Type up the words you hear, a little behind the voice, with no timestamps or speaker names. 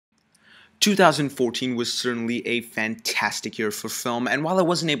2014 was certainly a fantastic year for film, and while I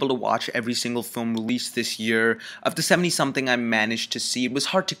wasn't able to watch every single film released this year, of the 70-something I managed to see, it was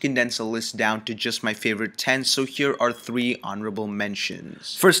hard to condense a list down to just my favorite 10, so here are 3 honorable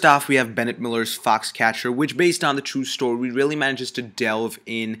mentions. First off, we have Bennett Miller's Foxcatcher, which based on the true story really manages to delve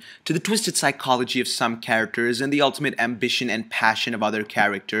in to the twisted psychology of some characters and the ultimate ambition and passion of other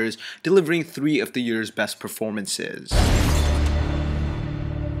characters, delivering 3 of the year's best performances.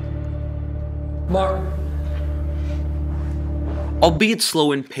 Mark. Albeit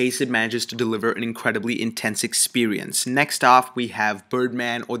slow in pace, it manages to deliver an incredibly intense experience. Next off, we have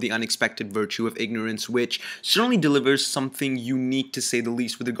Birdman, or The Unexpected Virtue of Ignorance, which certainly delivers something unique to say the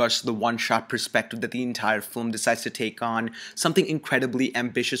least with regards to the one-shot perspective that the entire film decides to take on. Something incredibly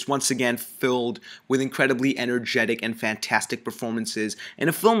ambitious, once again filled with incredibly energetic and fantastic performances, and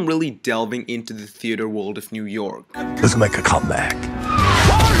a film really delving into the theater world of New York. Let's make a comeback.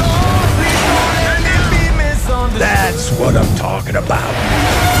 That's what I'm talking about.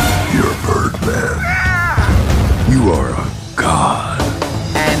 You're Birdman. You are a god.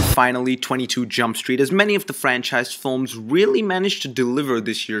 And finally, 22 Jump Street. As many of the franchise films really managed to deliver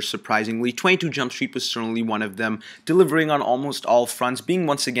this year, surprisingly, 22 Jump Street was certainly one of them, delivering on almost all fronts, being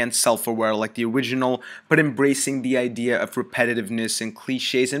once again self-aware like the original, but embracing the idea of repetitiveness and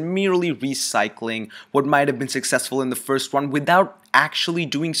cliches and merely recycling what might have been successful in the first one without actually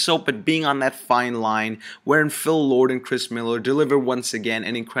doing so, but being on that fine line wherein Phil Lord and Chris Miller deliver once again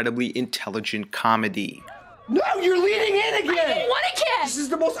an incredibly intelligent comedy. No, you're leaning in again! I didn't want to kiss! This is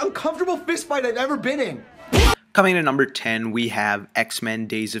the most uncomfortable fist fight I've ever been in. Coming in at number 10, we have X-Men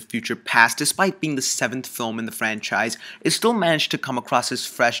Days of Future Past. Despite being the 7th film in the franchise, it still managed to come across as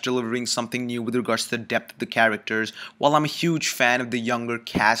fresh, delivering something new with regards to the depth of the characters. While I'm a huge fan of the younger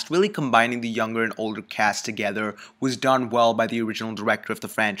cast, really combining the younger and older cast together was done well by the original director of the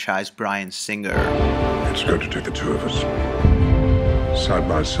franchise, Bryan Singer. It's good to take the two of us side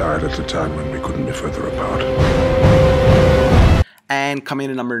by side at a time when we couldn't be further apart. And coming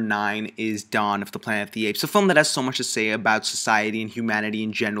in at number 9 is Dawn of the Planet of the Apes, a film that has so much to say about society and humanity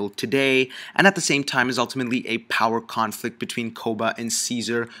in general today, and at the same time is ultimately a power conflict between Koba and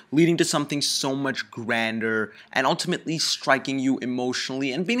Caesar, leading to something so much grander and ultimately striking you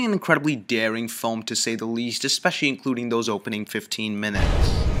emotionally and being an incredibly daring film to say the least, especially including those opening 15 minutes.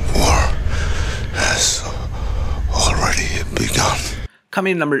 War has already begun.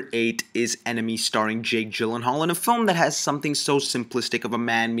 Coming in number 8 is Enemy, starring Jake Gyllenhaal, in a film that has something so simplistic of a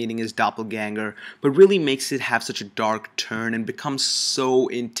man meeting his doppelganger, but really makes it have such a dark turn and becomes so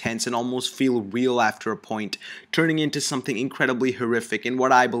intense and almost feel real after a point, turning into something incredibly horrific in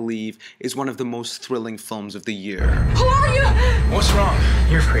what I believe is one of the most thrilling films of the year. Who are you? What's wrong?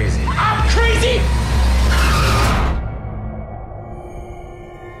 You're crazy. I'm crazy!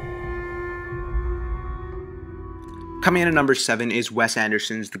 Coming in at number 7 is Wes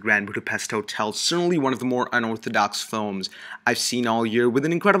Anderson's The Grand Budapest Hotel, certainly one of the more unorthodox films I've seen all year, with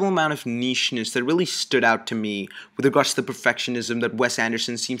an incredible amount of nicheness that really stood out to me with regards to the perfectionism that Wes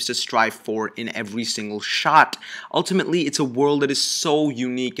Anderson seems to strive for in every single shot. Ultimately, it's a world that is so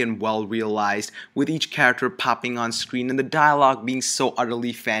unique and well realized, with each character popping on screen and the dialogue being so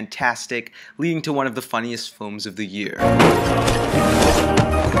utterly fantastic, leading to one of the funniest films of the year.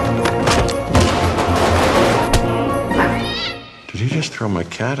 Did you just throw my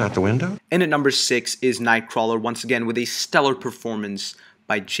cat out the window? And at number 6 is Nightcrawler, once again with a stellar performance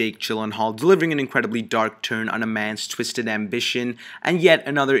by Jake Gyllenhaal, delivering an incredibly dark turn on a man's twisted ambition, and yet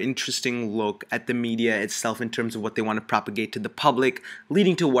another interesting look at the media itself in terms of what they want to propagate to the public,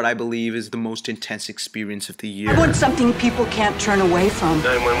 leading to what I believe is the most intense experience of the year. I want something people can't turn away from.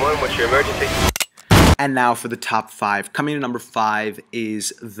 911, what's your emergency? And now for the top 5. Coming in at number 5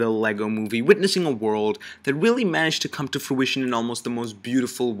 is The Lego Movie, witnessing a world that really managed to come to fruition in almost the most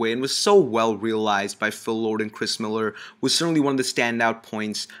beautiful way and was so well realized by Phil Lord and Chris Miller, was certainly one of the standout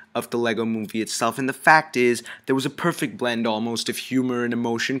points of the Lego Movie itself. And the fact is, there was a perfect blend almost of humor and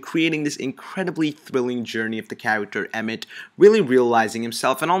emotion, creating this incredibly thrilling journey of the character Emmett, really realizing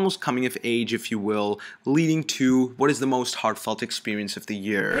himself and almost coming of age, if you will, leading to what is the most heartfelt experience of the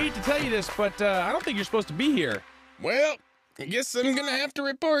year. I hate to tell you this, but I don't think you're supposed to be here. Well, I guess I'm gonna have to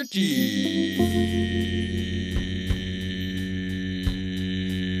report you.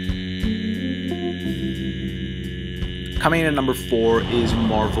 Coming in at number 4 is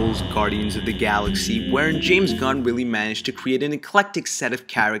Marvel's Guardians of the Galaxy, wherein James Gunn really managed to create an eclectic set of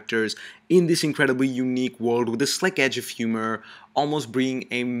characters in this incredibly unique world with a slick edge of humor, almost bringing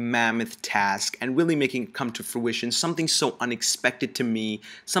a mammoth task and really making it come to fruition, something so unexpected to me,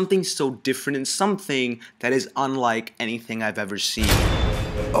 something so different, and something that is unlike anything I've ever seen.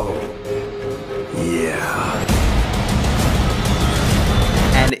 Oh,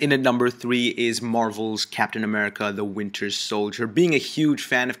 in at number 3 is Marvel's Captain America: The Winter Soldier. Being a huge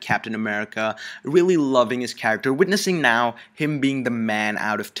fan of Captain America, really loving his character, witnessing now him being the man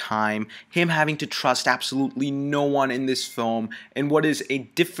out of time, him having to trust absolutely no one in this film, and what is a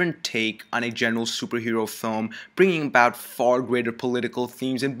different take on a general superhero film, bringing about far greater political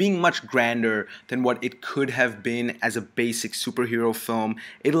themes and being much grander than what it could have been as a basic superhero film.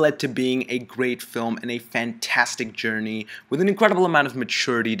 It led to being a great film and a fantastic journey with an incredible amount of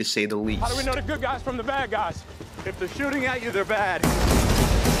maturity, to say the least. How do we know the good guys from the bad guys? If they're shooting at you, they're bad.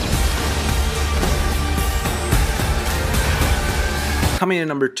 Coming in at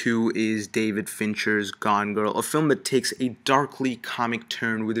number 2 is David Fincher's Gone Girl, a film that takes a darkly comic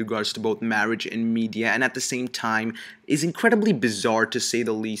turn with regards to both marriage and media, and at the same time is incredibly bizarre, to say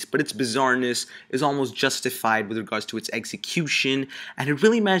the least, but its bizarreness is almost justified with regards to its execution, and it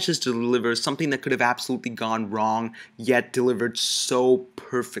really manages to deliver something that could have absolutely gone wrong, yet delivered so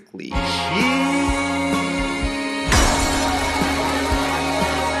perfectly. Stay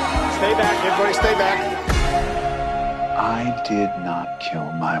back, everybody stay back. I did not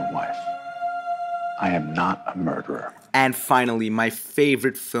kill my wife. I am not a murderer. And finally, my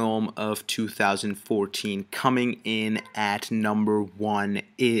favorite film of 2014, coming in at number 1,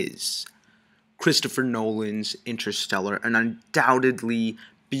 is Christopher Nolan's Interstellar, an undoubtedly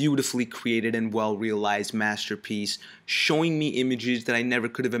beautifully created and well-realized masterpiece, showing me images that I never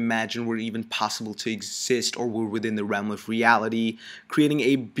could have imagined were even possible to exist or were within the realm of reality, creating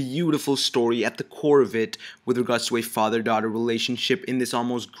a beautiful story at the core of it with regards to a father-daughter relationship in this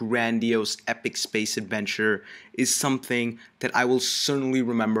almost grandiose epic space adventure, is something that I will certainly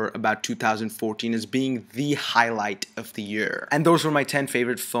remember about 2014 as being the highlight of the year. And those were my 10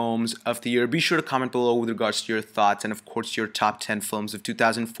 favorite films of the year. Be sure to comment below with regards to your thoughts and of course your top 10 films of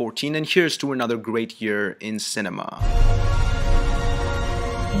 2014, and here's to another great year in cinema.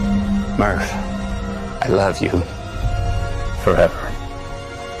 Murph, I love you forever.